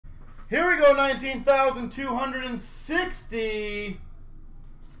Here we go, 19,260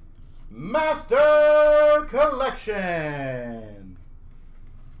 Master Collection.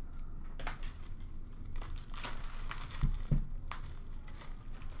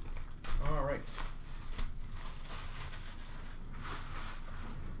 All right.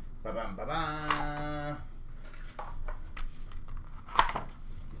 Ba-bam, ba-bam.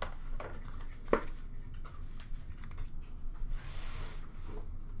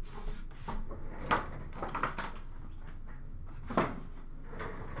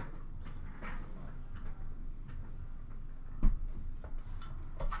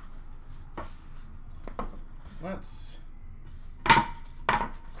 Let's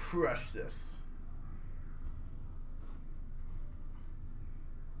crush this.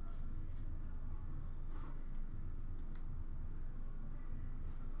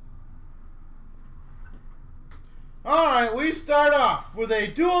 All right, we start off with a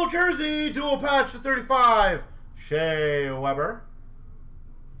dual jersey, dual patch to 35, Shea Weber.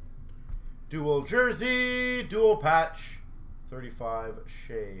 Dual jersey, dual patch, 35,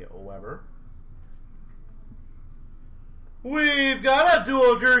 Shea Weber. We've got a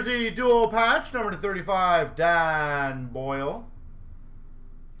dual jersey, dual patch, number to 35, Dan Boyle.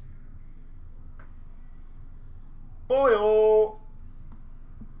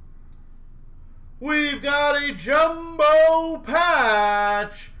 We've got a jumbo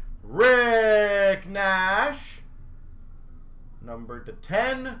patch, Rick Nash. Number to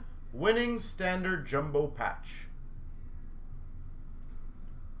 10, winning standard jumbo patch.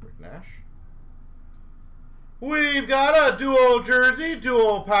 Rick Nash. We've got a dual jersey,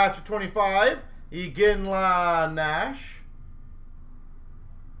 dual patch of 25, Iginla Nash.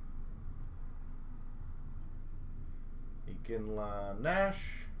 Iginla Nash.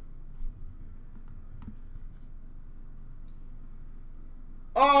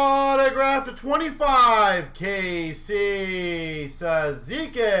 Autograph to 25, Casey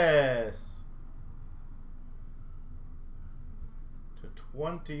Cizikas. To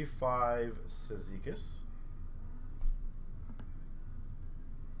 25, Cizikas.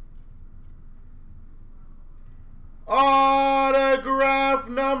 Autograph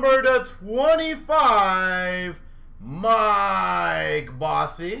number to 25, Mike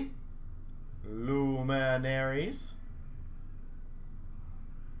Bossy, Luminaries.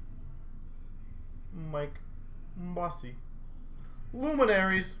 Mike Bossy,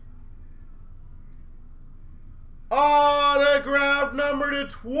 Luminaries. Autograph number to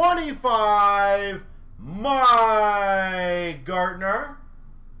 25, Mike Gartner.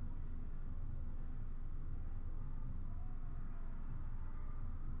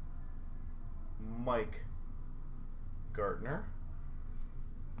 Mike Gartner.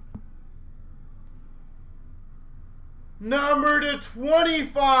 Number to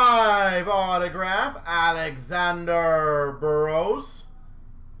 25 autograph, Alexander Burrows.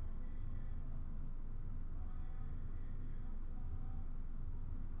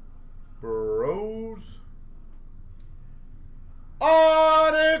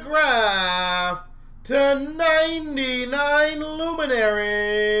 Autograph to 99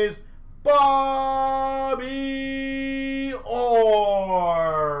 Luminaries, Bobby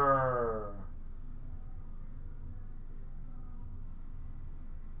Orr.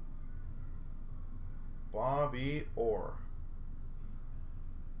 Bobby Orr.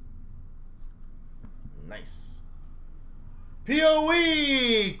 Nice.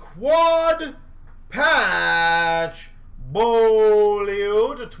 POE quad patch,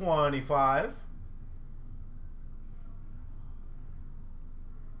 Bolio to 25.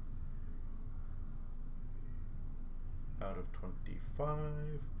 Out of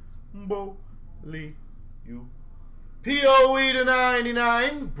 25, Bolio. POE to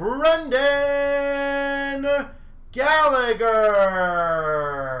 99, Brendan Gallagher.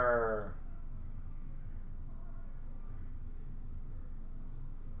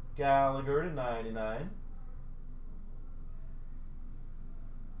 Gallagher to 99.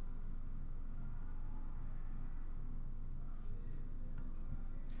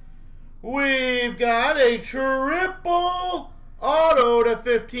 We've got a triple auto to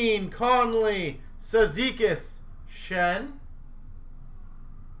 15, Conley, Cizikas, Shen.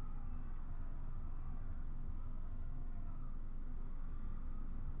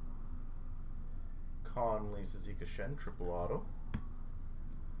 Conley, Cizikas, Shen, triple auto.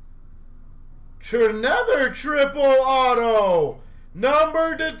 Another triple auto.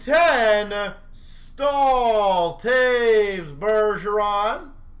 Number to 10, Stahl, Taves,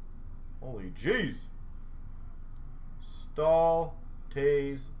 Bergeron. Holy jeez. Stahl,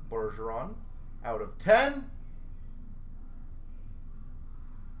 Taves, Bergeron. Out of 10.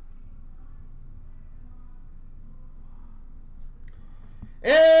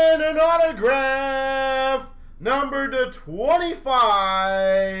 And an autograph, number to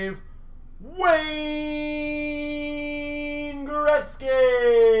 25, Wayne Gretzky.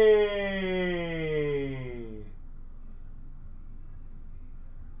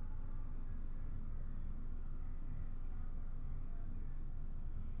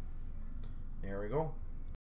 There we go.